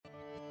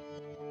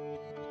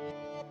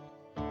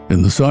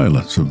In the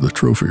silence of the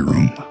trophy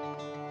room,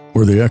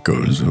 where the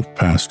echoes of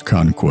past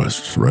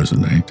conquests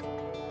resonate,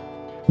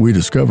 we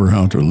discover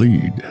how to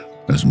lead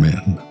as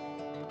men.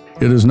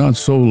 It is not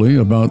solely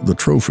about the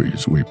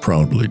trophies we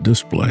proudly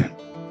display,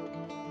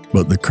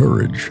 but the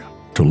courage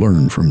to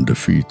learn from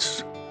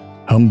defeats,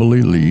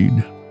 humbly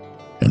lead,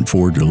 and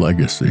forge a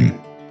legacy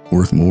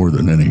worth more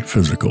than any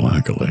physical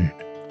accolade.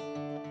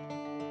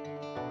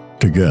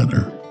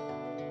 Together,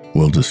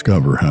 we'll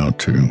discover how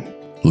to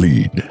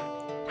lead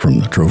from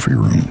the trophy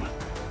room.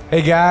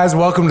 Hey guys,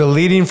 welcome to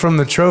Leading from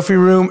the Trophy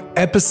Room,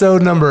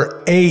 episode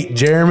number 8.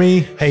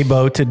 Jeremy. Hey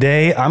Beau,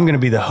 today I'm going to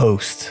be the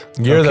host.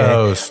 You're the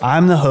host.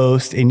 I'm the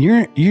host, and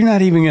you're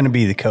not even going to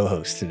be the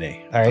co-host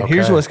today. All right,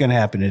 Here's what's going to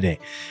happen today.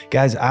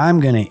 Guys, I'm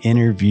going to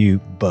interview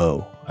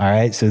Beau. All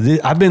right, so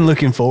I've been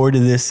looking forward to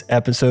this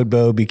episode,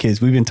 Beau, because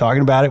we've been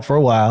talking about it for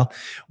a while.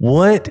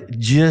 What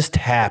just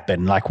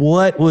happened? Like,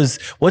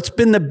 what's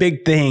been the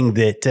big thing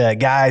that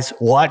guys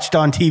watched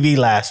on TV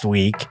last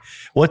week?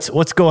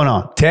 What's going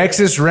on?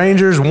 Texas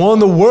Rangers won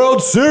the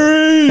World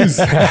Series.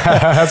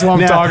 That's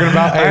what I'm talking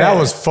about. Hey, that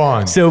was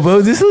fun. So,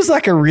 Beau, this was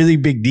like a really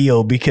big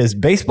deal because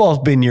baseball's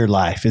been your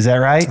life. Is that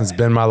right? It's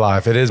been my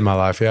life. It is my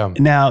life, yeah.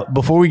 Now,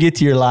 before we get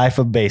to your life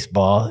of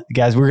baseball,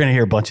 guys, we're going to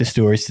hear a bunch of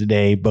stories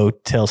today. Beau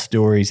tells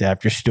stories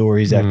after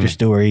stories after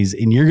stories,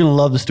 and you're going to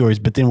love the stories,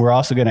 but then we're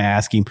also going to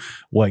ask him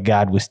what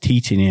God was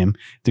teaching him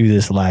through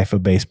this life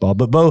of baseball.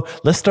 But Beau,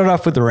 let's start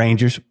off with the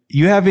Rangers.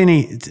 You have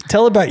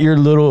tell about your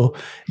little,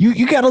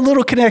 you got a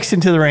little connection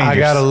to the Rangers. I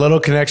got a little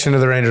connection to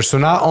the Rangers. So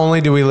not only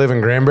do we live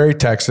in Granbury,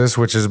 Texas,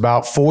 which is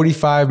about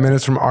 45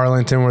 minutes from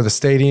Arlington where the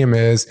stadium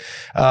is,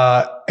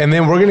 and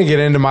then we're going to get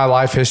into my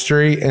life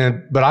history.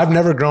 But I've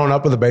never grown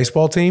up with a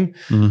baseball team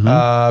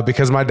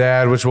because my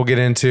dad, which we'll get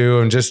into,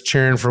 and just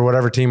cheering for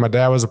whatever team my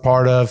dad was a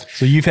part of.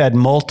 So you've had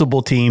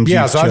multiple teams.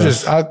 Yeah, so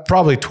I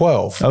probably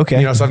 12.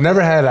 Okay. So I've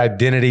never had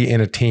identity in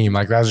a team.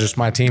 Like that was just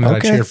my team that I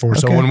cheered for.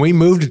 So when we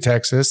moved to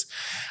Texas,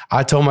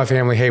 I told my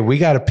family, hey, we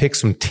got to pick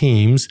some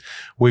teams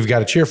we've got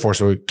to cheer for.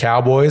 So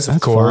Cowboys, of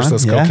course. Fun.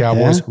 Let's go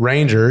Cowboys. Yeah.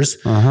 Rangers.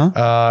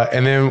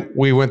 And then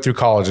we went through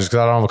colleges because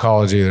I don't have a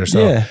college either.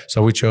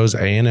 So we chose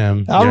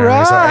A&M. All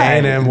right. So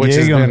A&M, which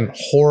has been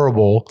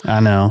horrible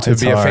to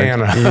be a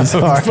fan of. It's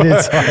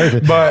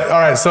hard. But all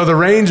right, so the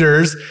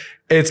Rangers,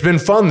 it's been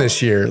fun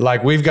this year.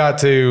 Like we've got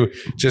to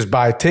just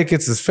buy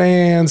tickets as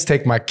fans,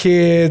 take my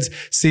kids,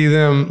 see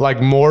them like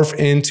morph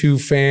into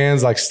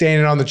fans, like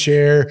standing on the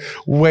chair,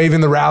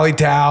 waving the rally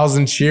towels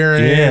and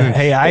cheering. Yeah.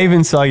 Hey, I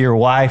even saw your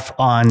wife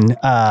on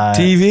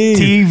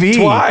TV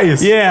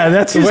twice. Yeah,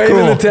 that's just waving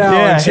cool. the towel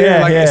and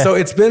cheering. So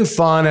it's been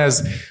fun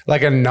as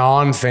like a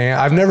non-fan.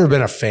 I've never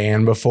been a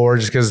fan before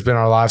just because it's been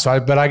our life.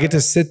 But I get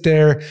to sit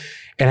there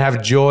and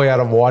have joy out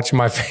of watching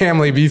my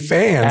family be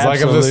fans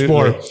like of the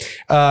sport.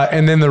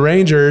 And then the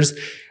Rangers,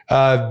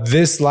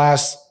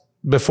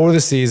 before the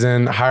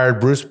season, hired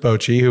Bruce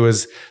Bochy, who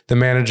was the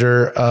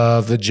manager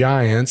of the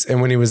Giants.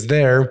 And when he was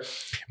there,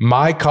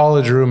 my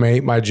college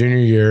roommate, my junior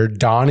year,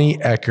 Donnie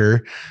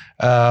Ecker,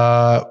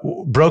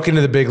 broke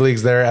into the big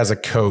leagues there as a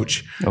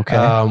coach,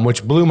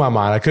 which blew my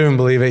mind. I couldn't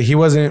believe it. He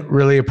wasn't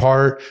really a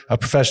part of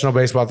professional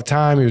baseball at the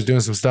time. He was doing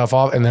some stuff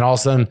off, and then all of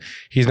a sudden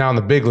he's now in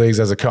the big leagues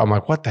as a coach. I'm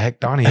like, what the heck,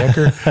 Donnie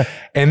Ecker?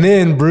 And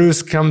then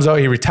Bruce comes out,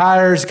 he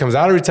retires, comes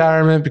out of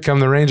retirement, become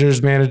the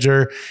Rangers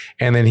manager,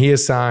 and then he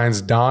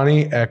assigns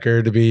Donnie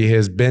Ecker to be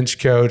his bench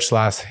coach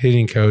 /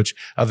 hitting coach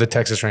of the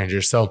Texas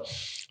Rangers. So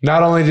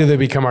not only did they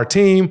become our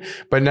team,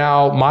 but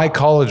now my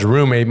college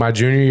roommate, my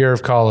junior year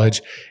of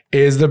college,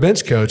 is the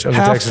bench coach of the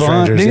Texas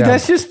Rangers. Dude,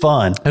 that's just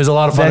fun. It was a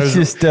lot of fun.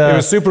 It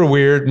was super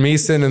weird. Me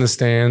sitting in the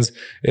stands,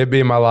 it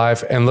being my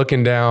life, and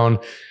looking down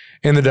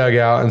in the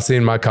dugout and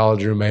seeing my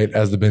college roommate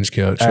as the bench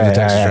coach of the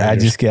Texas Rangers.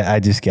 I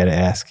just got to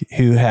ask,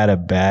 who had a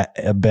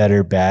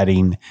better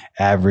batting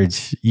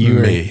average? You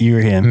or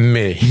him?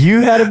 Me.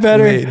 You had a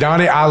better? Me.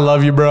 Donnie, I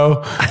love you,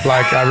 bro.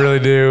 Like I really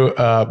do.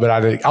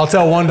 But I'll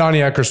tell one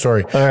Donnie Ecker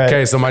story. All right.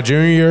 Okay, so my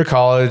junior year of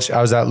college,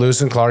 I was at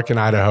Lewis and Clark in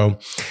Idaho,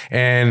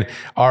 and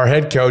our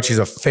head coach, he's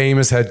a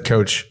famous head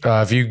coach.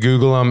 If you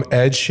Google him,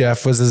 Ed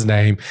Sheff was his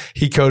name.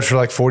 He coached for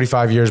like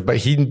 45 years, but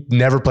he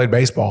never played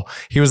baseball.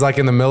 He was like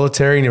in the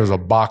military, and he was a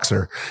boxer.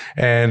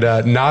 And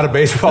not a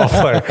baseball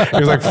player. He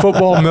was like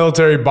football,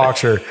 military,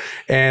 boxer.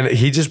 And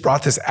he just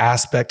brought this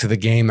aspect to the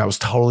game that was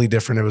totally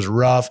different. It was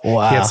rough.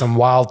 Wow. He had some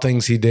wild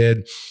things he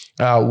did.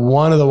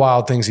 One of the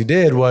wild things he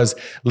did was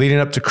leading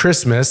up to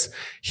Christmas,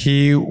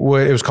 it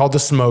was called the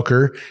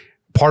Smoker.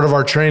 Part of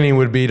our training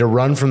would be to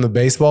run from the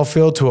baseball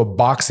field to a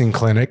boxing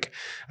clinic.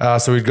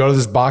 So we'd go to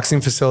this boxing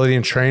facility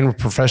and train with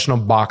professional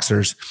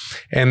boxers.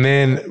 And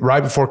then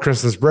right before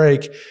Christmas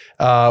break,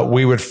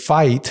 we would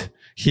fight.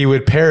 He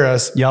would pair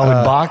us. Y'all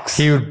would box?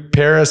 He would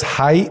pair us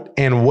height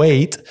and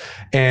weight.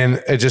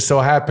 And it just so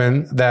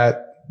happened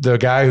that the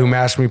guy who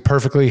matched me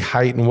perfectly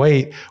height and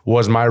weight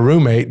was my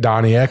roommate,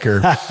 Donnie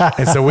Ecker.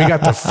 And so we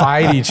got to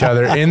fight each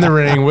other in the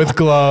ring with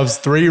gloves,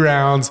 3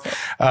 rounds.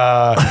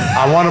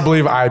 I want to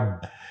believe I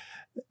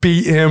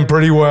beat him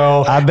pretty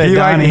well. I bet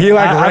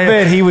I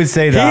bet he would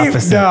say the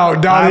opposite. No,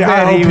 Donnie,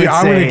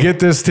 I'm going to get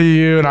this to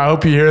you, and I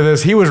hope you hear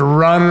this. He was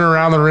running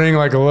around the ring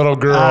like a little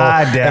girl.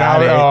 I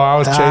doubt it. I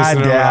was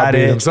chasing him and I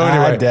beat him. So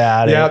anyway,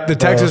 the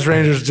Texas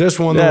Rangers just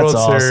won the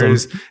World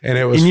Series, and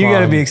it was And you fun.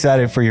 got to be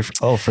excited for your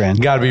old friend.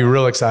 You got to be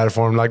real excited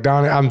for him. Like,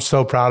 Donnie, I'm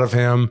so proud of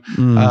him.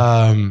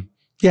 And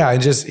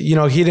just, he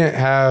didn't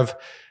have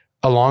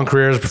a long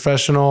career as a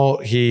professional.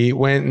 He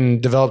went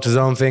and developed his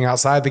own thing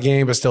outside the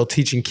game, but still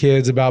teaching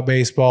kids about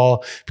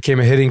baseball, became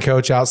a hitting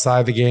coach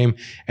outside the game,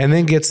 and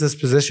then gets this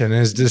position and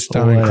has just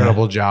done an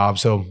incredible job.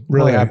 So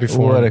really happy for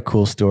him. What a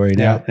cool story.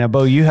 Now,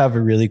 Beau, you have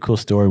a really cool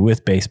story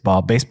with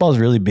baseball. Baseball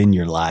has really been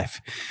your life.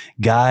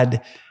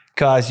 God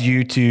caused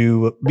you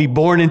to be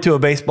born into a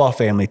baseball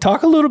family.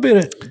 Talk a little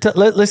bit.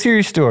 Let's hear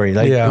your story.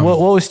 What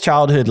was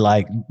childhood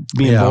like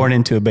being born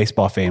into a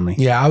baseball family?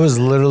 Yeah, I was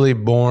literally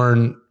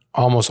born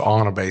almost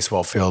on a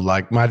baseball field.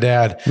 Like my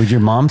dad. Would your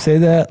mom say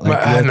that?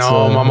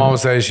 My mom would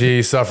say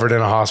she suffered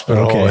in a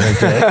hospital.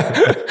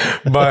 Okay.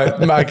 But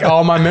like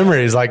all my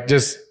memories, like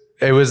just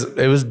it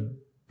was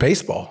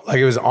baseball. Like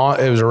it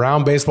was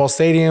around baseball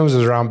stadiums, it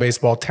was around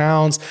baseball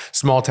towns,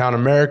 small town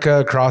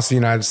America across the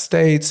United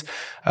States.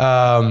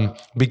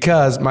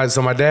 Because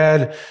my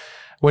dad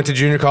went to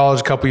junior college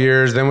a couple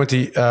years, then went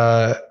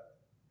to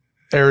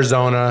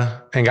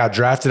Arizona and got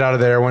drafted out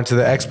of there, went to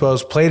the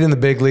Expos, played in the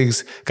big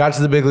leagues, got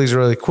to the big leagues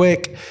really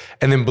quick,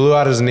 and then blew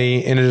out his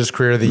knee, ended his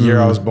career the year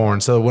I was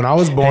born. So when I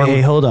was born...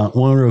 Hey, hold on.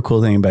 One real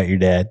cool thing about your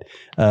dad.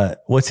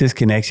 What's his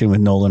connection with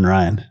Nolan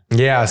Ryan?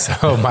 Yeah,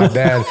 so my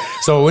dad...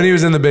 so when he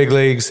was in the big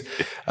leagues,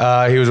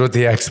 he was with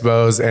the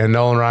Expos, and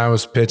Nolan Ryan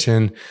was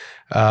pitching.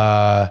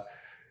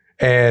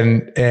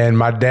 And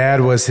my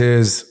dad was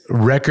his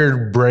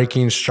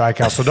record-breaking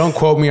strikeout. So don't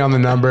quote me on the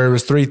number. It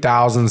was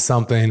 3,000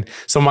 something.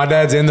 So my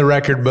dad's in the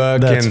record book.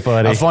 That's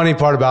funny. A funny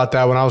part about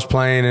that, when I was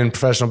playing in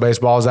professional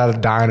baseball, I was at a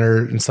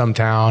diner in some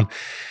town,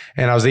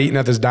 and I was eating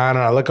at this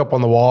diner. I look up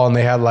on the wall, and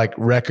they had like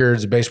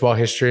records, baseball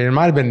history. And it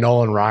might have been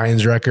Nolan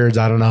Ryan's records.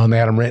 I don't know. And they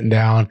had them written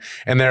down.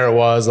 And there it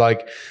was,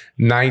 like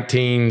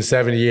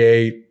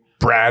 1978.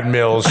 Brad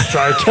Mills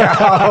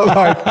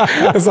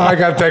strikeout. So I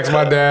got to text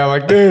my dad,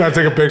 like, dude, I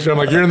took a picture. I'm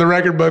like, you're in the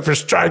record book for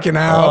striking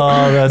out.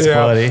 Oh, that's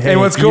funny. Hey, and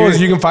what's cool is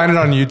you can find it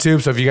on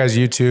YouTube. So if you guys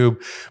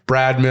YouTube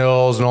Brad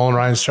Mills, Nolan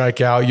Ryan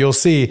strikeout, you'll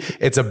see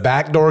it's a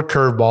backdoor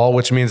curveball,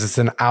 which means it's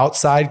an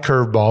outside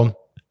curveball.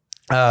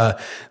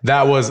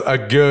 That was a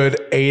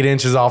good 8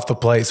 inches off the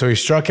plate. So he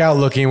struck out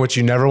looking, which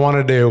you never want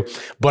to do,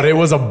 but it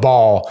was a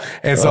ball.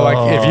 And so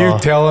like, if you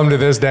tell him to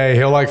this day,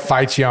 he'll like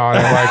fight you on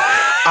it. Like,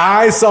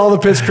 I saw the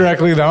pitch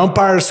correctly. The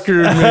umpire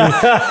screwed me.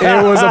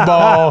 It was a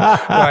ball.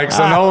 Like,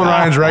 so Nolan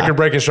Ryan's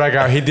record-breaking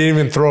strikeout, he didn't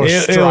even throw a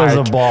strike. It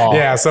was a ball.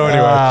 Yeah, so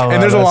anyway.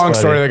 And there's a long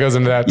story that goes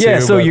into that too. Yeah,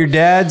 so your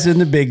dad's in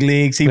the big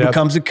leagues. He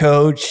becomes a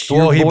coach.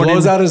 Well, he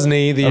blows out his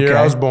knee the year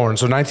I was born.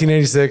 So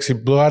 1986, he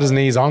blew out his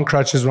knee. He's on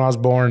crutches when I was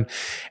born.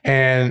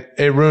 And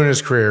it ruined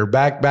his career.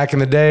 Back in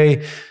the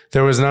day,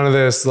 there was none of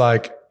this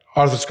like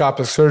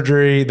arthroscopic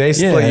surgery. They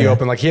split you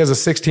open. Like he has a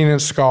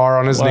 16-inch scar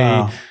on his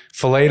knee,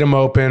 filleted him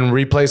open,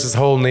 replaced his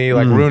whole knee,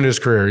 like ruined his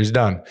career. He's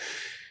done.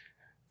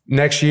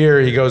 Next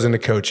year, he goes into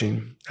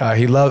coaching.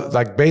 He loved,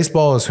 like,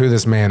 baseball is who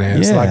this man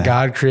is. Yeah. Like,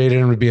 God created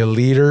him to be a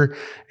leader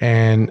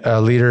and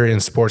a leader in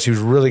sports. He was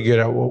really good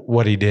at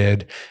what he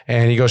did.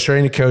 And he goes straight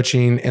into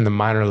coaching in the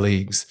minor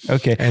leagues.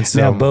 Okay. And so,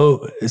 now,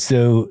 Beau,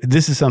 so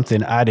this is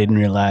something I didn't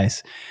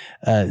realize.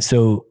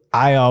 So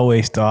I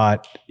always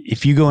thought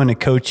if you go into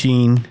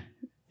coaching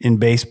in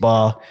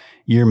baseball,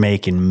 you're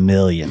making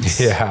millions.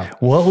 Yeah.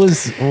 What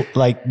was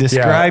like,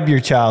 describe your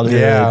childhood.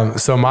 Yeah.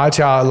 So my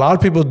child, a lot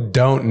of people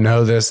don't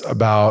know this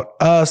about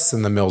us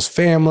and the Mills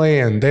family.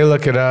 And they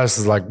look at us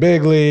as like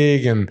big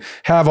league and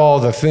have all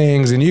the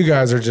things. And you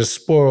guys are just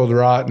spoiled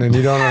rotten and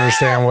you don't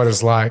understand what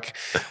it's like.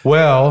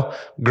 Well,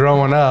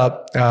 growing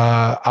up,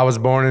 I was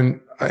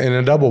born in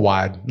a double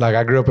wide. Like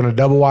I grew up in a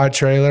double wide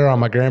trailer on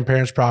my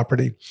grandparents'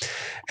 property.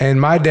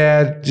 And my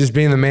dad, just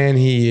being the man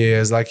he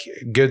is, like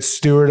good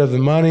steward of the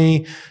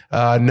money,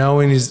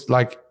 knowing he's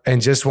like,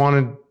 and just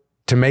wanted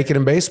to make it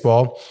in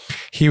baseball.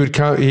 He would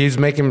come, he's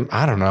making,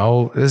 I don't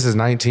know, this is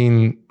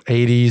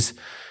 1980s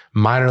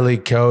minor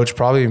league coach,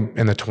 probably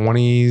in the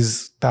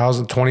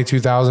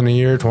 22,000 a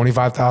year,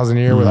 25,000 a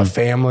year with a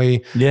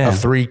family of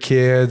 3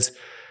 kids.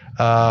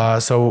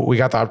 So we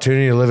got the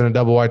opportunity to live in a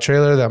double wide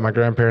trailer that my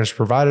grandparents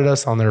provided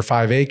us on their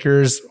 5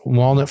 acres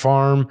walnut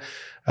farm.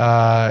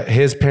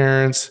 His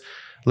parents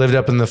lived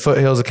up in the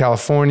foothills of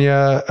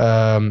California,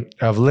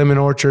 of lemon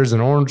orchards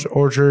and orange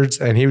orchards.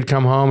 And he would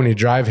come home and he'd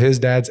drive his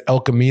dad's El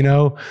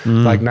Camino,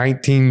 like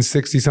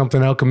 1960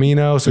 something El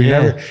Camino. So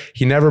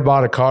he never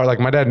bought a car. Like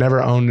my dad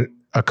never owned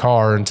a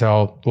car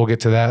until we'll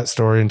get to that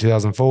story in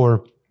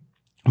 2004.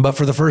 But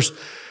for the first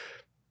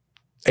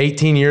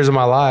 18 years of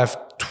my life,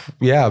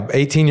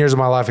 18 years of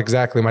my life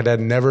exactly. My dad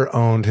never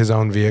owned his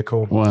own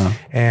vehicle. Wow.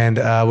 And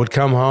would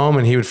come home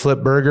and he would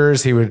flip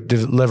burgers. He would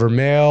deliver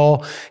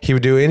mail. He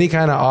would do any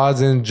kind of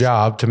odds end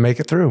job to make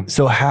it through.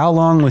 So how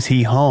long was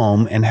he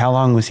home and how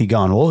long was he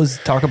gone?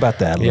 Talk about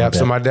that a little bit.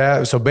 So my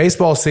dad,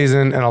 baseball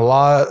season, and a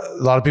lot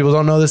of people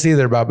don't know this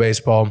either about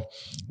baseball.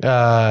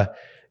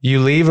 You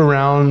leave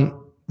around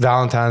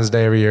Valentine's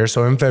Day every year.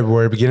 So in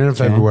February, beginning of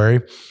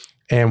February.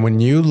 And when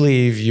you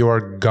leave, you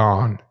are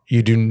gone.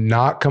 You do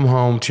not come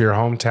home to your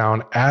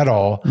hometown at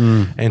all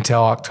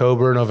until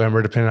October,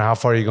 November, depending on how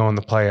far you go in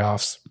the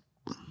playoffs.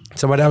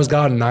 So my dad was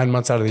gone 9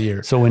 months out of the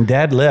year. So when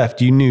Dad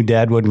left, you knew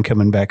Dad wasn't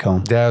coming back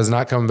home. Dad was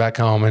not coming back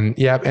home. And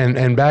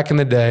and back in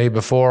the day,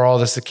 before all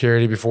the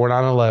security, before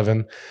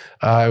 9/11,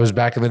 it was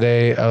back in the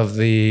day of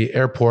the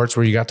airports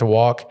where you got to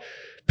walk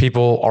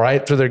people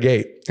right through their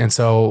gate. And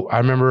so I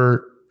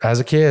remember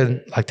as a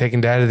kid, like taking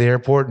Dad to the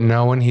airport,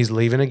 knowing he's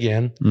leaving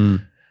again.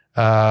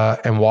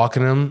 And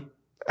walking him,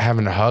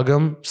 having to hug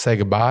him, say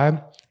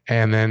goodbye,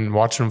 and then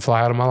watching him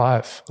fly out of my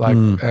life. Like,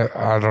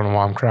 I don't know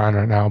why I'm crying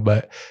right now,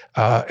 but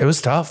it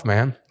was tough,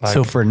 man. Like,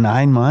 so for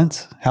 9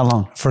 months, how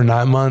long? For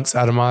 9 months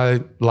out of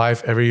my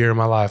life, every year of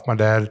my life, my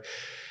dad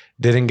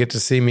didn't get to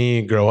see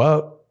me grow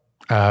up,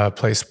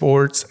 play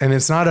sports. And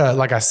it's not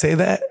like I say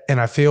that and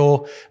I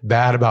feel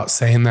bad about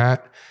saying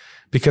that,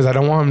 because I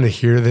don't want him to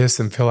hear this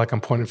and feel like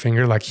I'm pointing a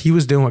finger. Like, he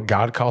was doing what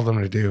God called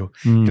him to do.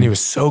 And he was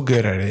so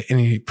good at it.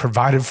 And he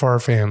provided for our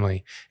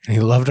family and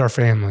he loved our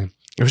family.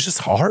 It was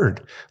just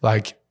hard.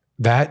 Like,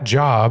 that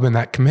job and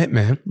that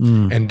commitment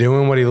and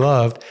doing what he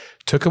loved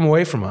took him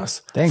away from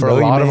us for a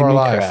lot of our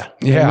life.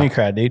 You made me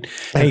cry, dude.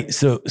 Hey,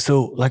 so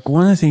like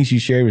one of the things you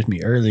shared with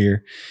me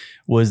earlier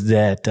was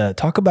that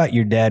talk about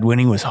your dad. When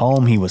he was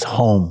home, he was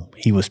home.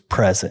 He was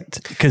present.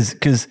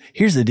 Because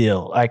here's the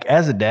deal. Like,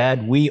 as a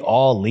dad, we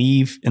all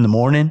leave in the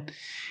morning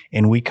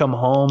and we come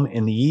home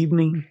in the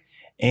evening.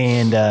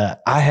 And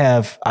I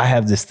have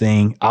this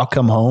thing. I'll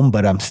come home,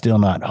 but I'm still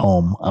not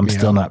home. I'm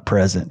still not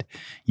present.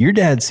 Your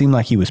dad seemed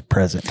like he was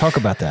present. Talk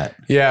about that.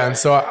 Yeah. And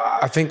so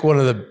I think one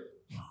of the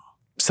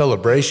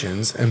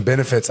celebrations and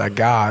benefits I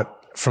got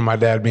from my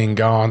dad being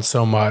gone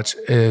so much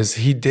is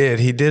he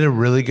did a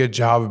really good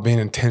job of being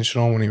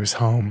intentional when he was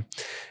home.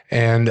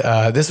 And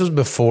this was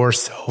before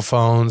cell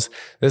phones.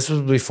 This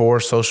was before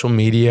social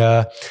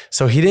media.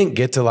 So he didn't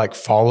get to like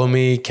follow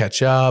me,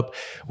 catch up.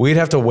 We'd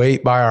have to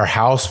wait by our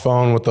house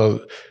phone with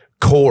a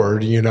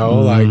cord,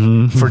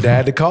 like for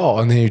Dad to call.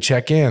 And then you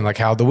check in, like,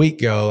 how'd the week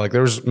go? Like,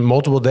 there was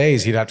multiple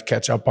days he'd have to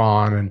catch up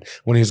on, and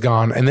when he was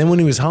gone. And then when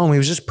he was home, he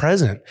was just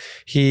present.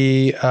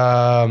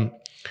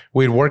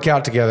 We'd work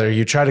out together.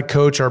 You try to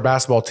coach our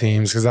basketball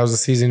teams because that was the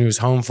season he was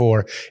home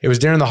for. It was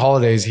during the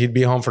holidays. He'd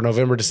be home for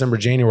November, December,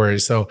 January.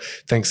 So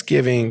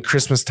Thanksgiving,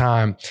 Christmas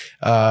time,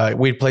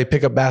 we'd play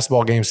pickup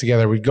basketball games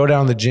together. We'd go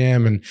down to the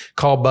gym and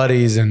call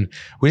buddies. And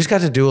we just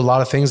got to do a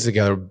lot of things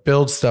together,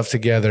 build stuff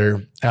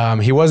together.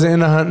 He wasn't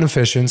into hunting and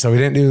fishing, so we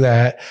didn't do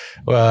that.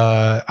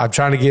 I'm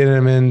trying to get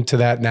him into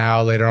that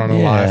now later on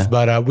in life.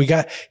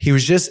 But he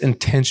was just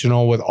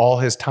intentional with all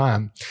his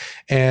time.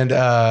 And,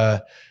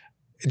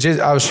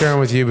 I was sharing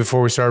with you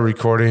before we started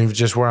recording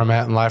just where I'm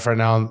at in life right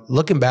now,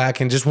 looking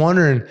back and just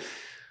wondering,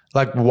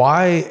 like,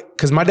 why?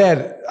 Because my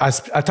dad, I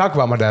talk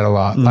about my dad a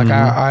lot. Like,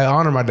 I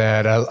honor my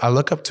dad. I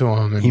look up to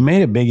him. And he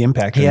made a big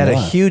impact. He had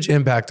a huge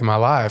impact in my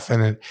life.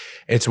 And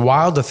it's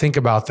wild to think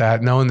about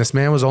that, knowing this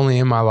man was only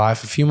in my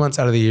life a few months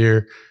out of the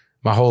year,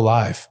 my whole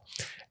life.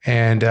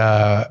 And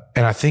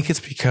I think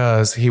it's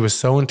because he was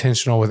so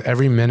intentional with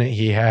every minute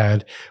he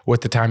had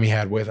with the time he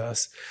had with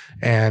us.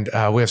 And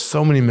we have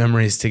so many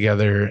memories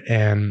together.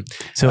 And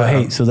so,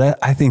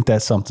 I think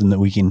that's something that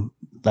we can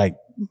like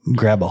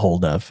grab a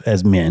hold of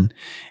as men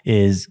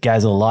is,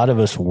 guys, a lot of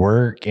us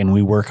work and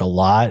we work a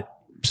lot.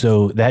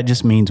 So that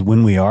just means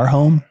when we are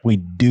home, we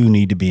do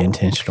need to be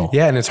intentional.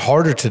 Yeah. And it's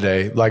harder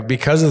today, like,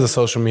 because of the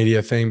social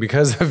media thing,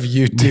 because of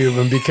YouTube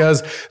and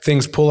because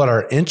things pull at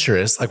our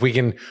interest. Like, we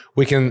can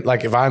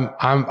like, if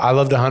I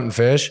love to hunt and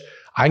fish,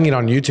 I can get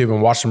on YouTube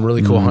and watch some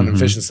really cool hunting and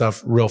fishing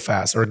stuff real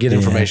fast, or get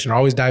information, or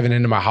always diving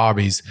into my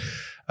hobbies.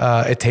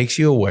 It takes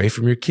you away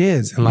from your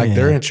kids and like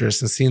their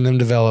interests and seeing them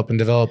develop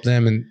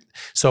them. And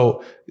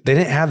so they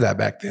didn't have that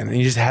back then. And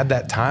you just had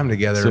that time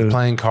together,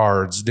 playing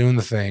cards, doing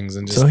the things.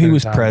 And just so he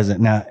was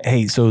present. Now,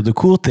 hey, so the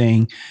cool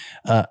thing,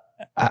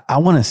 I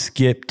want to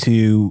skip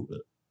to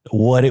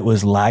what it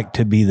was like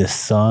to be the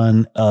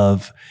son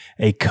of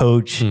a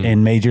coach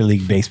in Major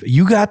League Baseball.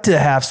 You got to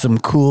have some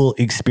cool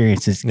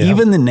experiences. Yeah.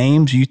 Even the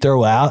names you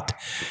throw out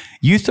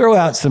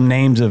some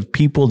names of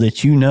people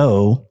that you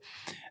know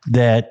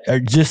that are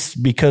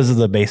just because of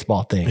the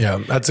baseball thing.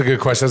 Yeah, that's a good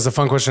question. That's a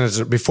fun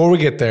question. Before we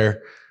get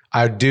there,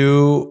 I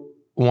do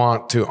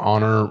want to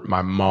honor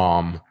my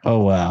mom. Oh,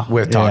 wow.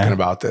 With talking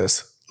about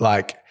this.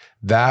 Like,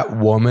 that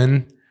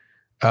woman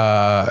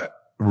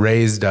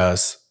raised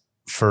us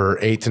for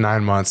 8 to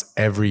 9 months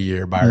every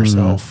year by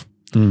herself.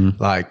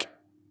 Like,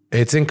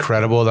 it's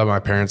incredible that my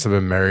parents have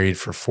been married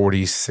for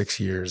 46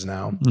 years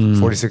now.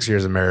 46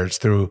 years of marriage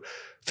through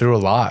a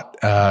lot.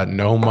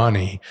 No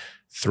money,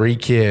 3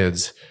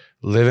 kids.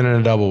 living in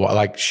a double wide.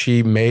 Like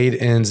she made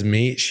ends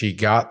meet. She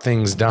got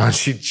things done.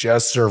 She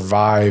just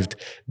survived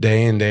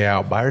day in, day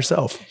out by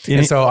herself.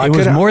 And so it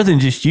was more than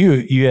just you.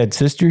 You had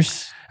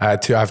sisters. I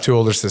have two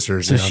older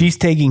sisters. So she's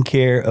taking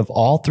care of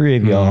all three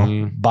of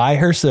y'all by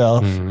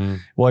herself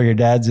while your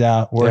dad's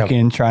out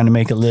working, trying to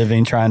make a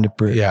living, trying to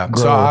grow.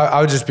 So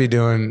I would just be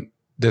doing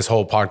this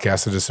whole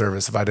podcast a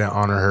disservice if I didn't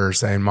honor her,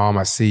 saying, "Mom,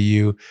 I see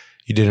you.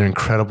 You did an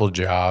incredible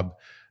job."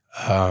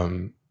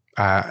 And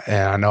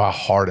I know how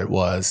hard it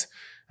was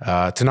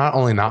to not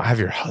only not have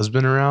your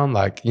husband around,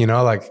 but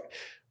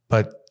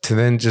to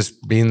then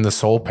just being the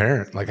sole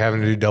parent, like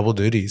having to do double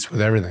duties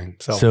with everything.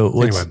 So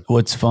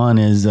what's fun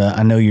is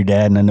I know your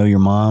dad and I know your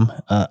mom.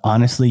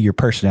 Honestly, your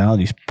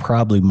personality is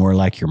probably more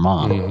like your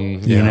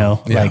mom.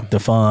 Like the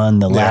fun,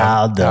 the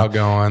loud, the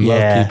outgoing,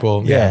 love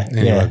people.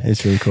 Anyway.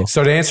 It's really cool.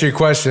 So to answer your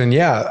question,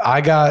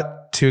 I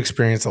got to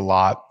experience a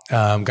lot.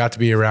 Got to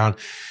be around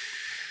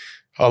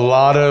a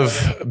lot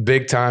of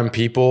big time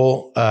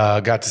people.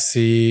 Got to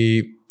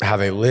see how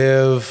they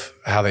live,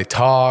 how they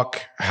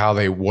talk, how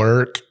they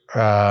work.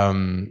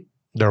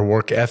 Their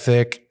work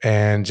ethic,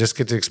 and just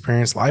get to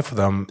experience life with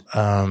them.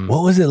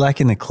 What was it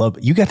like in the club?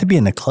 You got to be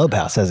in the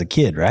clubhouse as a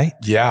kid, right?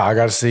 Yeah, I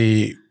got to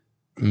see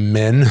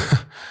men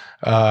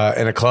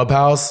in a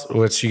clubhouse,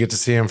 which you get to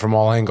see them from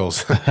all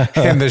angles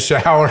in the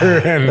shower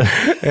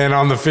and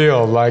on the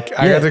field. Like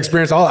I got to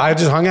experience all. I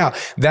just hung out.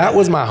 That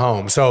was my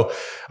home. So,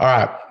 all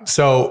right.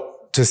 So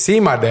to see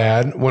my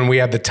dad when we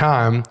had the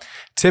time,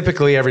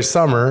 typically every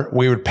summer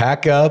we would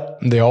pack up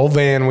the old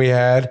van we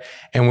had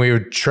and we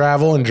would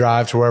travel and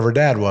drive to wherever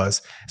dad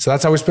was. So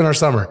that's how we spent our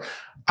summer.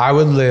 I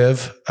would live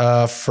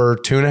for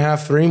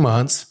 2.5, 3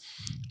 months.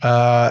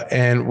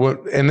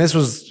 And this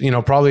was,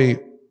 probably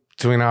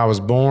between I was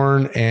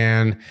born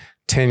and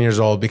 10 years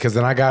old, because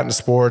then I got into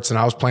sports and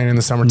I was playing in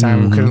the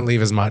summertime and couldn't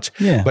leave as much.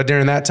 Yeah. But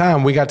during that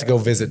time, we got to go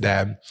visit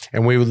dad,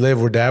 and we would live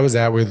where dad was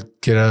at. We'd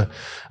get a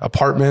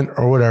apartment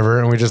or whatever,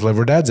 and we just live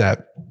where dad's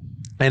at.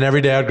 And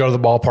every day I'd go to the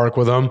ballpark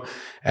with him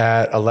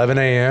at 11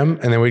 a.m.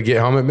 and then we'd get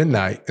home at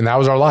midnight. And that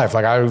was our life.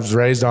 Like I was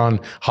raised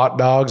on hot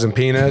dogs and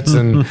peanuts.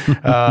 And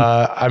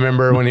I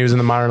remember when he was in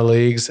the minor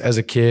leagues as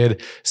a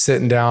kid,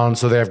 sitting down.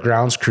 So they have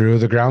grounds crew.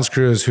 The grounds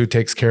crew is who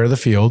takes care of the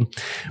field.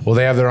 Well,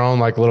 they have their own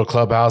like little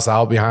clubhouse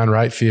out behind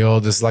right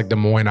field. This is like Des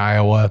Moines,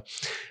 Iowa.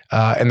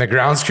 And the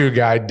grounds crew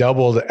guy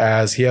doubled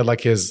as he had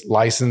like his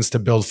license to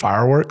build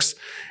fireworks.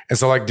 And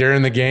so like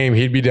during the game,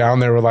 he'd be down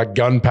there with like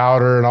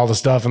gunpowder and all the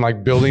stuff and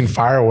like building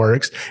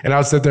fireworks. And I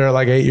would sit there at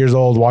like 8 years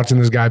old watching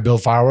this guy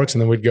build fireworks,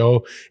 and then we'd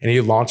go and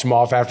he'd launch them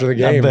off after the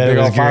game. It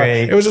was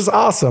great. It was just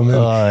awesome.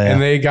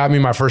 And they got me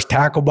my first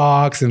tackle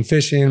box and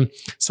fishing.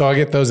 So I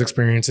get those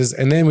experiences.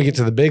 And then we get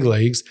to the big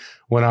leagues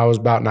when I was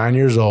about 9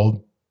 years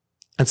old.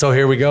 And so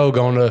here we go,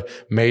 going to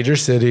major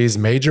cities,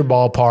 major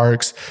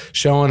ballparks,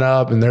 showing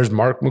up, and there's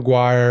Mark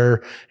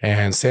McGwire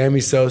and Sammy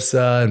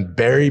Sosa and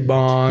Barry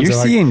Bonds.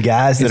 You're seeing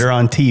guys that are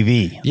on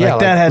TV. Yeah,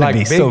 that had to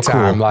be so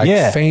time,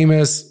 cool.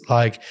 Famous.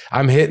 Like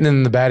I'm hitting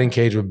in the batting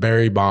cage with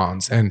Barry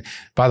Bonds. And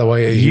by the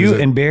way, you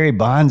and Barry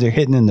Bonds are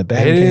hitting in the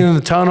batting cage? Hitting in the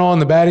tunnel in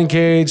the batting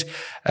cage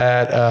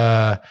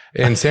at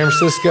in San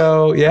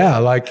Francisco.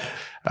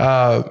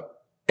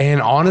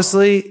 And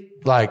honestly,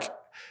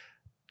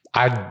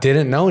 I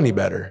didn't know any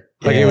better.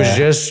 It was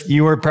just...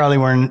 You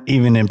weren't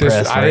even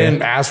impressed. I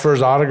didn't ask for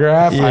his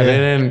autograph. I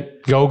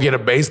didn't go get a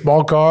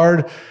baseball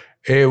card.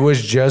 It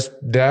was just,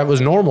 that was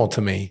normal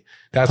to me.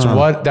 That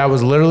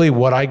was literally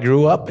what I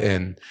grew up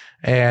in.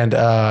 And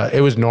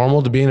it was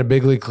normal to be in a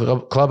big league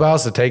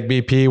clubhouse, to take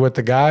BP with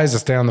the guys, to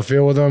stay on the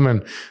field with them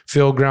and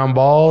field ground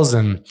balls.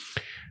 And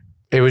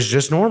it was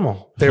just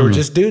normal. They were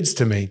just dudes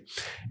to me.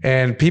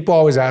 And people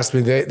always ask me,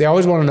 they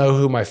always want to know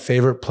who my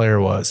favorite player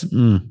was.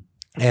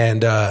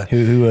 And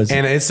who was it?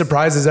 And it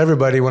surprises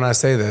everybody when I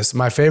say this.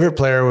 My favorite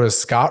player was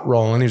Scott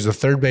Rowland. He was the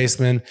third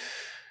baseman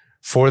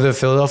for the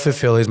Philadelphia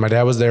Phillies. My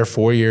dad was there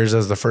 4 years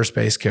as the first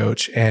base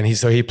coach. And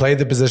he played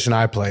the position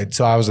I played.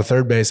 So I was a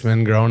third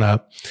baseman growing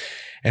up.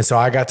 And so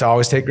I got to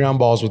always take ground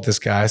balls with this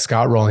guy,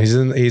 Scott Rowland.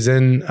 He's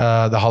in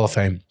the Hall of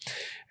Fame.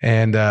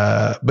 And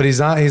but he's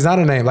not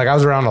a name. Like I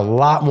was around a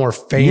lot more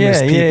famous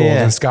people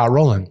than Scott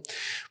Rowland.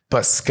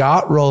 But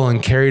Scott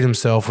Rowland carried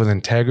himself with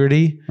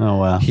integrity. Oh,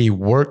 wow. He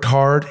worked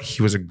hard.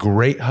 He was a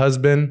great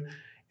husband.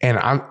 And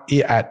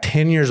at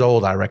 10 years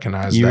old, I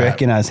recognized You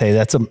recognize, hey,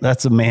 that's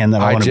a man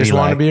that I want to be like. I just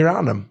want to be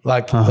around him.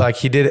 Like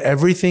he did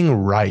everything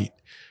right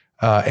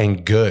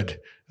and good.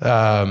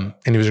 And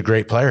he was a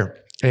great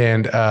player.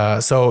 And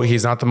so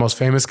he's not the most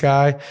famous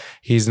guy.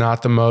 He's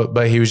not the most,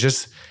 but he was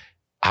just,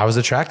 I was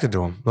attracted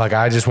to him. Like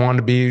I just wanted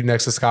to be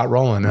next to Scott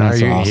Rowland. And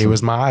awesome. He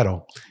was my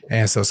idol.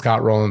 And so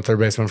Scott Rowland, third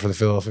baseman for the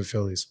Philadelphia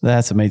Phillies.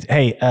 That's amazing.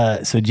 Hey,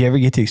 so did you ever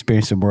get to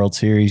experience some World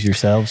Series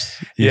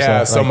yourselves?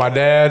 Yeah. So my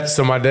dad,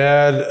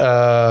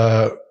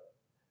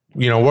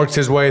 worked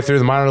his way through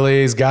the minor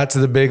leagues, got to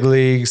the big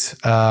leagues,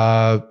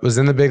 was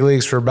in the big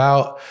leagues for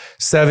about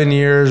 7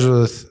 years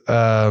with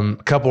a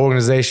couple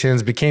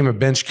organizations, became a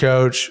bench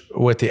coach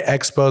with the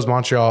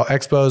Montreal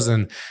Expos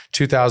in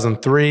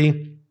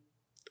 2003.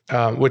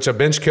 which a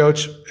bench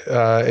coach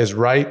is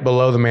right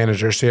below the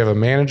manager. So you have a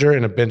manager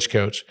and a bench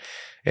coach.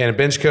 And a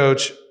bench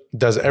coach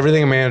does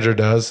everything a manager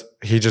does.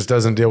 He just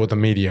doesn't deal with the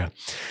media.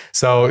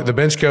 So the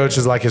bench coach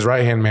is like his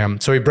right-hand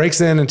man. So he breaks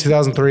in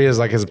 2003 as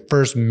like his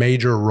first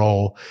major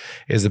role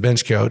is the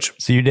bench coach.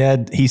 So your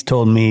dad, he's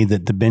told me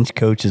that the bench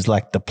coach is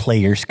like the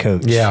players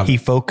coach. Yeah. He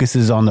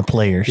focuses on the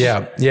players.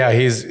 Yeah.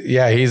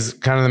 He's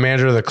kind of the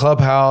manager of the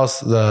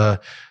clubhouse,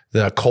 the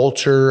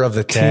culture of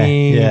the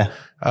team. Yeah.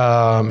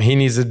 He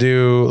needs to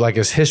do like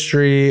his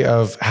history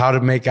of how to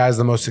make guys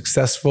the most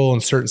successful in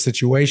certain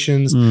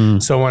situations.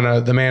 So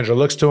when the manager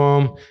looks to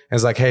him and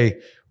is like, hey,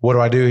 what do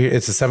I do here?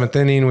 It's the 7th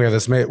inning. We have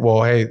this.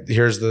 Well, hey,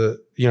 here's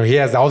he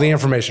has all the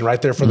information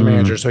right there for the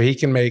manager, so he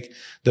can make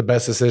the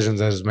best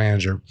decisions as his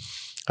manager.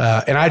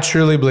 And I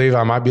truly believe,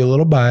 I might be a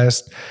little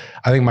biased,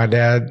 I think my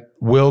dad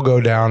will go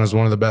down as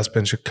one of the best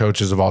bench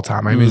coaches of all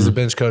time. I mean, he's a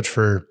bench coach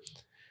for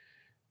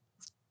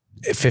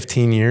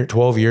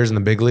 12 years in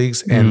the big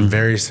leagues and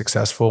very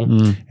successful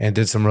and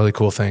did some really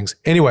cool things.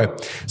 Anyway,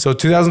 so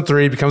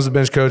 2003 becomes the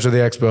bench coach of the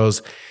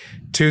Expos.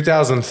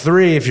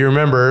 2003, if you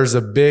remember,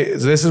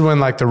 this is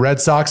when like the Red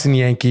Sox and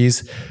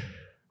Yankees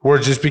were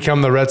just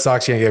become the Red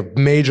Sox Yankees,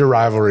 major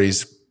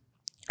rivalries.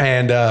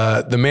 And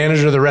the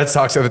manager of the Red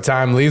Sox at the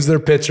time leaves their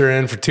pitcher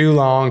in for too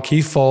long,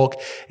 Keith Folk,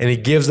 and he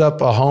gives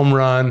up a home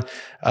run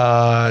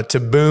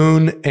to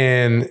Boone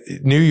in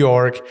New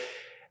York.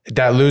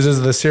 That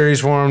loses the series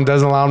for him,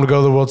 doesn't allow him to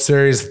go to the World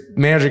Series.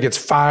 Manager gets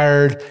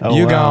fired,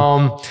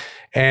 go,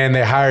 and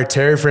they hire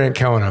Terry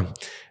Francona.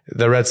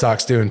 The Red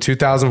Sox do in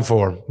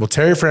 2004. Well,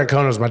 Terry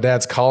Francona was my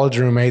dad's college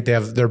roommate.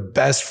 They're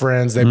best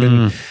friends.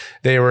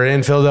 They were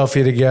in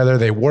Philadelphia together.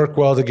 They work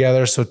well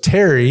together. So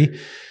Terry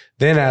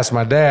then asked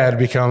my dad to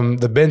become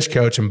the bench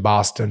coach in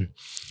Boston.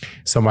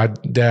 So my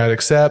dad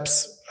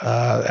accepts.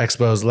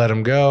 Expos let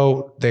him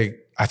go.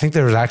 I think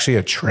there was actually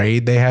a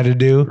trade they had to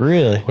do.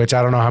 Really? Which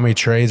I don't know how many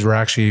trades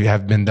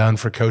have been done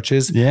for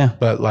coaches. Yeah.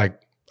 But like,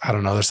 I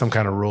don't know, there's some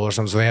kind of rule or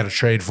something. So they had to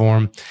trade for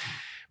him.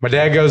 My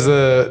dad goes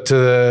to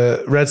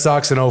the Red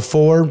Sox in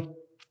 2004.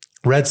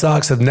 Red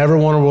Sox have never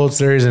won a World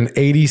Series in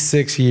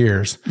 86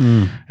 years.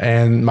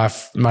 And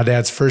my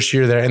dad's first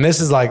year there. And this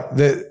is like,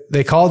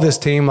 they call this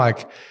team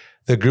like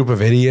the group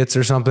of idiots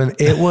or something.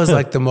 It was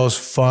like the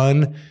most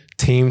fun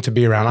team to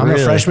be around. I'm a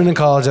freshman in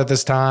college at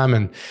this time.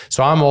 And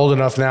so I'm old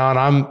enough now and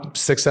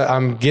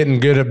I'm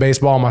getting good at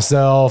baseball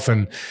myself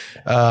and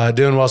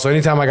doing well. So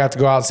anytime I got to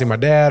go out and see my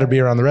dad or be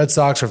around the Red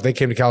Sox, or if they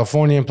came to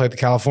California and played the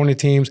California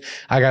teams,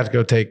 I got to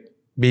go take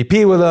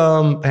BP with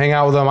them, hang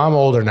out with them. I'm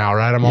older now,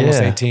 right? I'm almost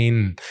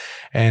 18.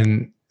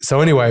 And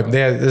so anyway,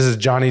 this is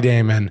Johnny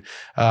Damon,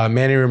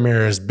 Manny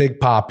Ramirez, Big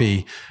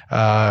Papi,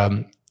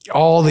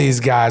 all these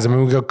guys. I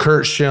mean, we go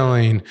Kurt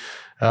Schilling,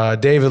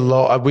 David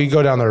Lowe. We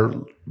go down their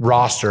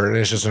roster, and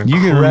it's just you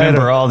can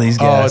remember all these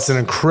guys. Oh, it's an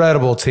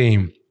incredible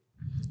team.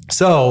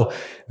 So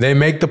they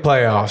make the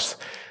playoffs.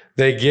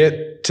 They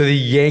get to the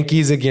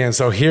Yankees again.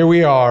 So here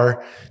we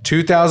are,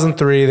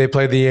 2003. They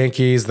played the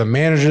Yankees. The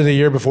manager of the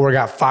year before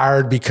got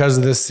fired because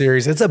of this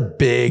series. It's a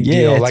big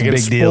deal. Like in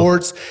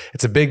sports,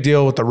 it's a big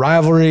deal with the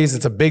rivalries.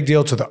 It's a big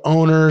deal to the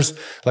owners.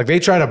 Like they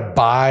try to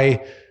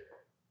buy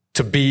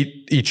to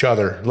beat each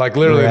other. Like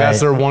literally, that's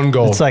their one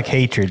goal. It's like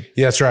hatred.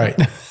 Yeah, that's right.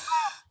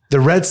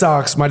 The Red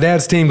Sox, my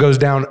dad's team goes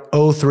down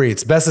 0-3.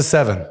 It's best of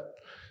 7.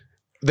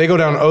 They go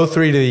down 0-3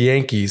 to the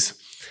Yankees.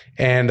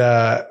 And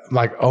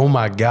like, oh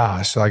my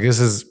gosh, like we're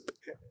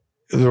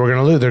going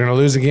to lose. They're going to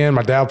lose again.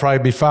 My dad will probably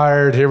be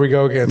fired. Here we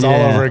go again. It's all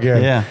over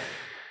again. Yeah.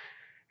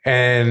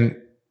 And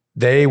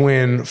they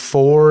win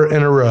 4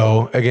 in a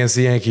row against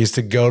the Yankees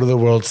to go to the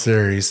World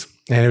Series.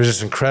 And it was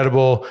just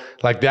incredible.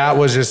 Like that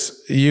was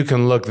just, you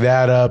can look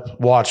that up,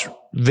 watch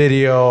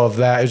video of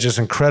that. It was just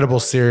incredible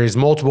series,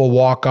 multiple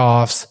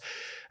walk-offs.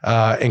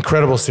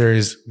 Incredible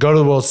series. Go to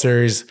the World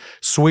Series,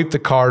 sweep the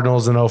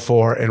Cardinals in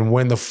 2004, and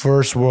win the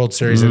first World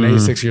Series in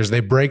 86 years.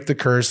 They break the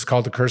curse. It's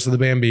called the curse of the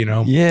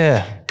Bambino.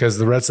 Yeah. Because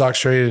the Red Sox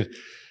traded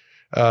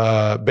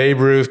Babe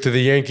Ruth to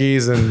the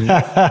Yankees, and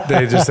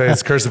they just say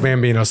it's curse of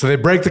Bambino. So they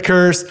break the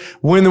curse,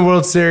 win the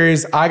World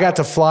Series. I got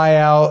to fly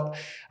out.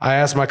 I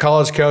asked my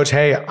college coach,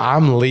 hey,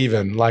 I'm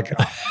leaving. Like,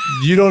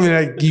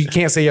 you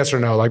can't say yes or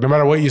no. Like, no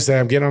matter what you say,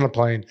 I'm getting on a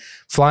plane,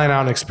 flying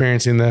out and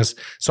experiencing this.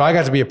 So I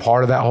got to be a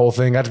part of that whole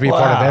thing. Got to be a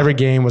part of every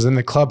game, was in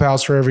the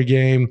clubhouse for every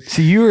game.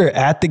 So you were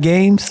at the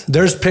games?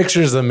 There's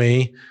pictures of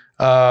me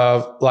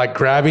like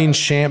grabbing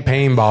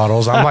champagne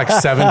bottles. I'm like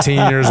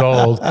 17 years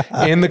old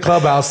in the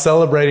clubhouse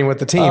celebrating with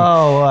the team.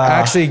 Oh, wow.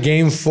 Actually,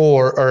 game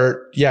 4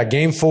 of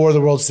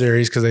the World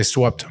Series, because they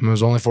swept them. It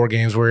was only 4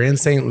 games. We were in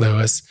St.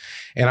 Louis.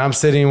 And I'm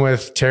sitting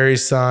with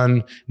Terry's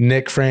son,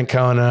 Nick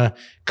Francona,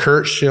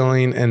 Kurt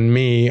Schilling, and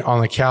me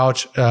on the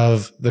couch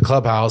of the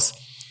clubhouse.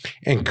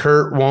 And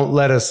Kurt won't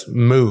let us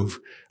move.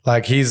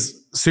 Like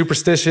he's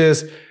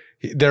superstitious.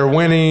 They're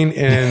winning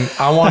and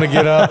I want to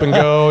get up and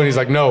go. And he's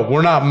like, no,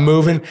 we're not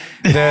moving.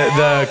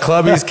 The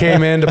clubbies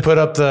came in to put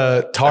up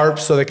the tarps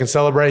so they can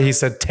celebrate. He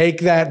said,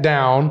 take that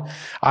down.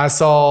 I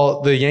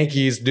saw the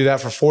Yankees do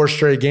that for 4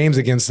 straight games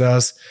against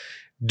us.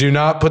 do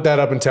not put that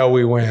up until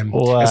we win.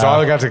 Wow. And so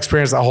I got to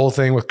experience that whole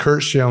thing with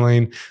Kurt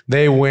Schilling.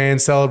 They win,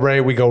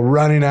 celebrate. We go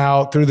running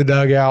out through the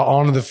dugout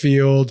onto the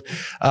field.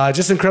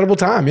 Just incredible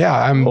time.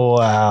 Yeah.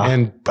 Wow.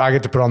 And I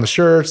get to put on the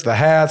shirts, the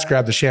hats,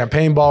 grab the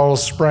champagne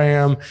bottles, spray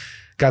them.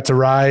 Got to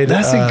ride.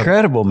 That's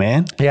incredible,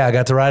 man. Yeah. I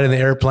got to ride in the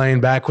airplane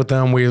back with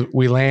them.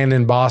 We land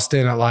in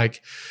Boston at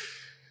like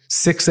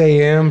 6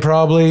 a.m.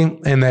 probably,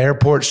 and the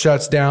airport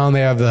shuts down.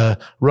 They have the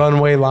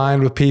runway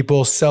lined with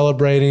people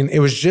celebrating. It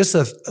was just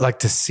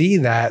to see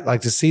that, like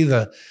to see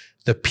the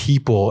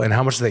people and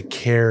how much they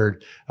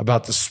cared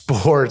about the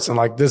sports and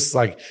like this,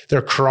 like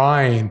they're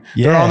crying.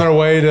 Yeah. They're on their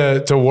way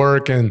to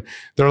work and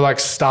they're like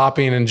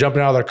stopping and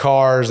jumping out of their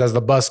cars as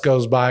the bus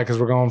goes by because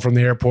we're going from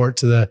the airport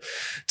to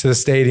the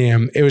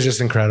stadium. It was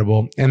just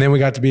incredible. And then we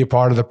got to be a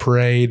part of the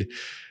parade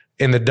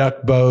in the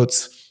duck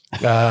boats.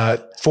 I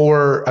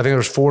think there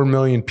was 4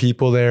 million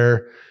people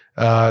there.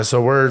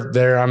 So we're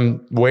there.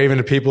 I'm waving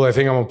to people. I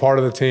think I'm a part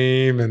of the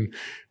team. And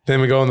then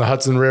we go in the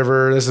Hudson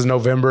River. This is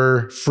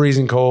November,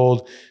 freezing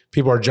cold.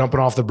 People are jumping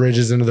off the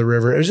bridges into the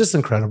river. It was just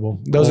incredible.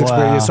 Those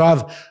experiences. So I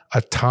have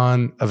a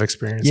ton of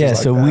experiences. Yeah. Like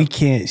so that. We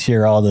can't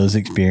share all those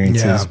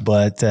experiences,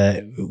 but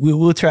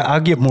we'll try.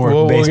 I'll get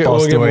more baseball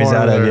stories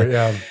out of you.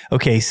 Yeah.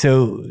 Okay.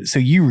 So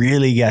you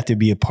really got to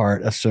be a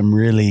part of some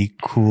really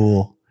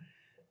cool.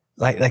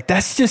 Like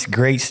that's just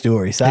great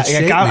stories.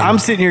 I'm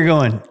sitting here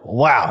going,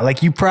 wow.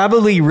 Like you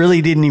probably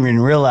really didn't even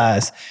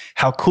realize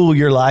how cool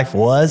your life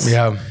was.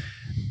 Yeah.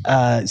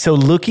 So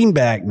looking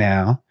back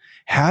now,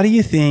 how do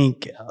you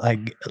think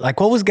like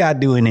what was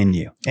God doing in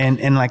you?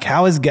 And like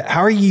how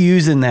are you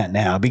using that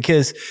now?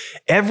 Because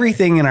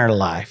everything in our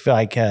life,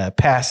 like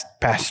past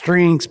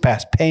strengths,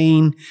 past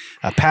pain,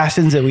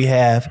 passions that we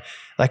have,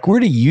 like we're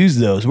to use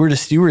those, we're to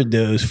steward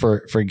those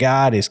for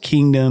God, His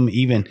kingdom,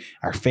 even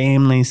our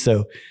families.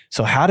 So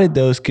how did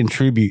those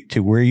contribute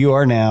to where you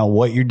are now,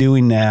 what you're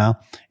doing now,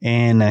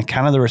 and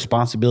kind of the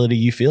responsibility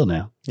you feel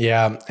now?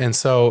 Yeah. And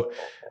so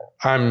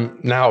I'm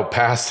now a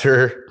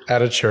pastor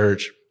at a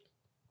church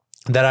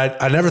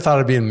that I never thought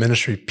I'd be in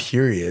ministry,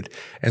 period.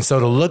 And so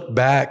to look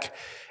back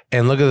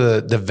and look at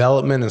the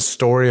development and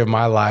story of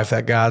my life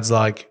that God's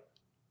like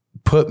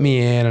put me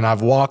in and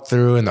I've walked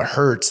through, and the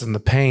hurts and the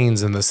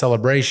pains and the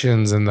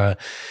celebrations and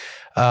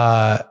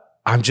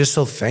I'm just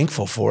so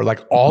thankful for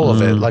like all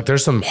of it. Like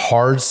there's some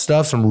hard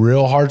stuff, some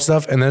real hard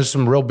stuff, and there's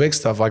some real big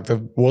stuff like the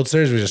World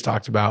Series we just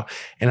talked about.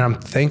 And I'm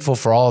thankful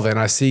for all of it. And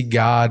I see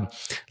God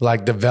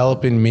like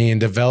developing me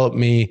and develop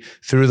me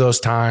through those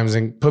times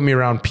and put me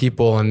around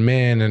people and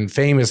men and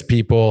famous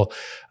people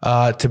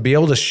to be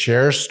able to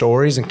share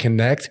stories and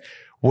connect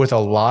with a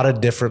lot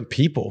of different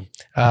people.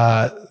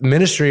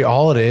 Ministry,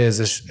 all it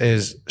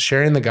is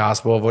sharing the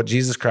gospel of what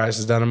Jesus Christ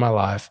has done in my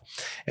life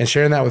and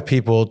sharing that with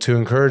people to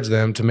encourage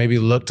them to maybe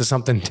look to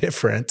something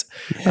different,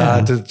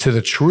 to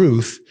the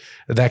truth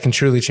that can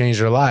truly change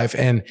their life.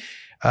 And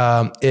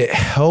it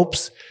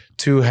helps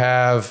to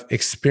have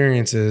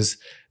experiences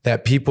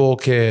that people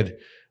could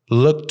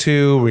look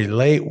to,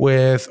 relate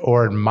with,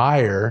 or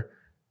admire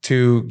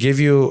to give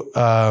you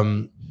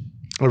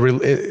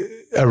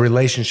a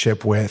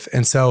relationship with.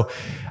 And so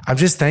I'm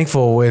just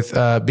thankful with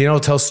being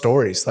able to tell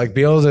stories, like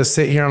be able to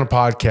sit here on a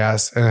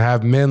podcast and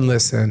have men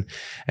listen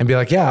and be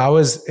like, yeah, I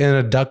was in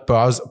a duck boat.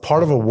 I was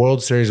part of a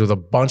World Series with a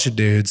bunch of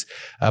dudes,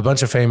 a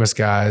bunch of famous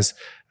guys.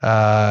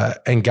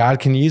 And God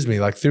can use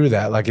me like through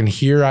that. Like, and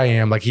here I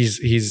am, like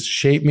he's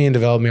shaped me and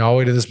developed me all the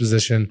way to this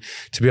position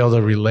to be able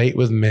to relate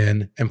with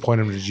men and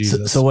point them to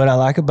Jesus. So what I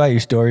like about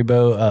your story,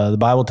 Beau, the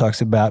Bible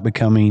talks about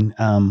becoming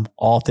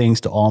all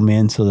things to all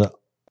men so that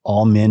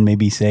all men may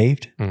be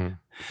saved.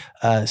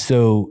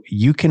 So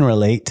you can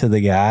relate to the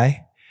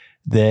guy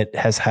that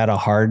has had a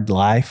hard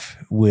life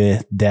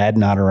with dad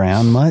not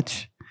around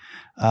much.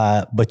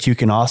 But you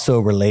can also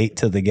relate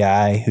to the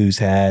guy who's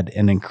had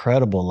an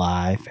incredible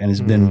life and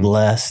has been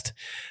blessed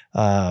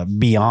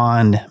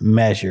beyond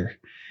measure.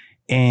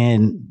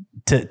 And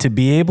to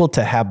be able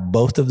to have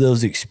both of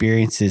those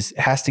experiences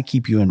has to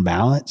keep you in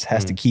balance,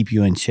 has to keep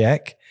you in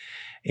check.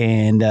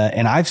 And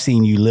I've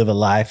seen you live a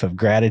life of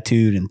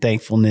gratitude and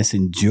thankfulness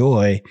and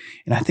joy.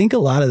 And I think a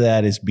lot of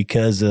that is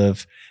because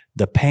of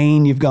the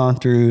pain you've gone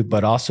through,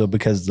 but also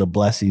because of the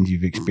blessings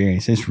you've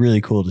experienced. It's really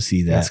cool to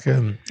see that. That's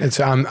good.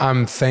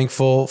 I'm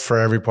thankful for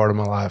every part of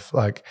my life.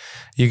 Like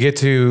you get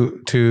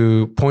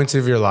to points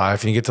of your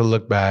life and you get to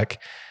look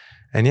back.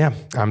 And yeah,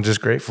 I'm just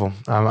grateful.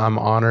 I'm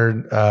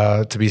honored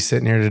to be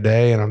sitting here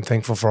today, and I'm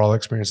thankful for all the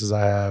experiences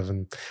I have.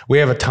 And we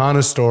have a ton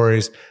of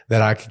stories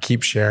that I could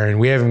keep sharing.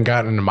 We haven't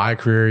gotten into my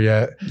career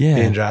yet,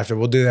 being drafted.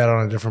 We'll do that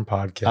on a different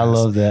podcast. I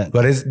love that.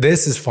 But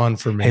this is fun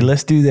for me. Hey,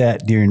 let's do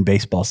that during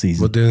baseball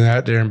season. We'll do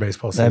that during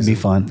baseball season. That'd be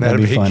fun.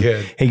 That'd be fun.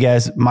 Good. Hey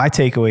guys, here's my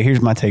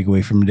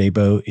takeaway from today,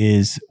 Beau,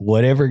 is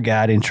whatever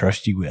God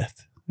entrusts you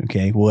with,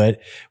 okay,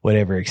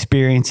 whatever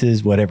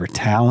experiences, whatever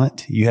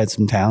talent, you had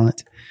some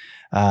talent,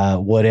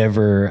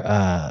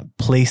 whatever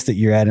place that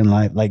you're at in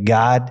life, like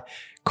God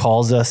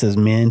calls us as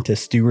men to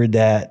steward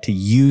that, to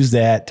use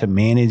that, to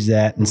manage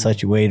that in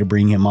such a way to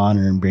bring Him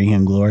honor and bring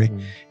Him glory.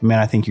 Man,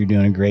 I think you're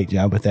doing a great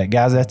job with that.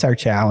 Guys, that's our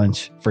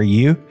challenge for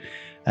you.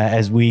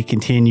 as we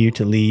continue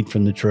to lead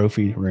from the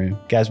trophy room.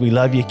 Guys, we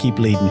love you. Keep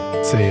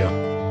leading. See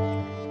ya.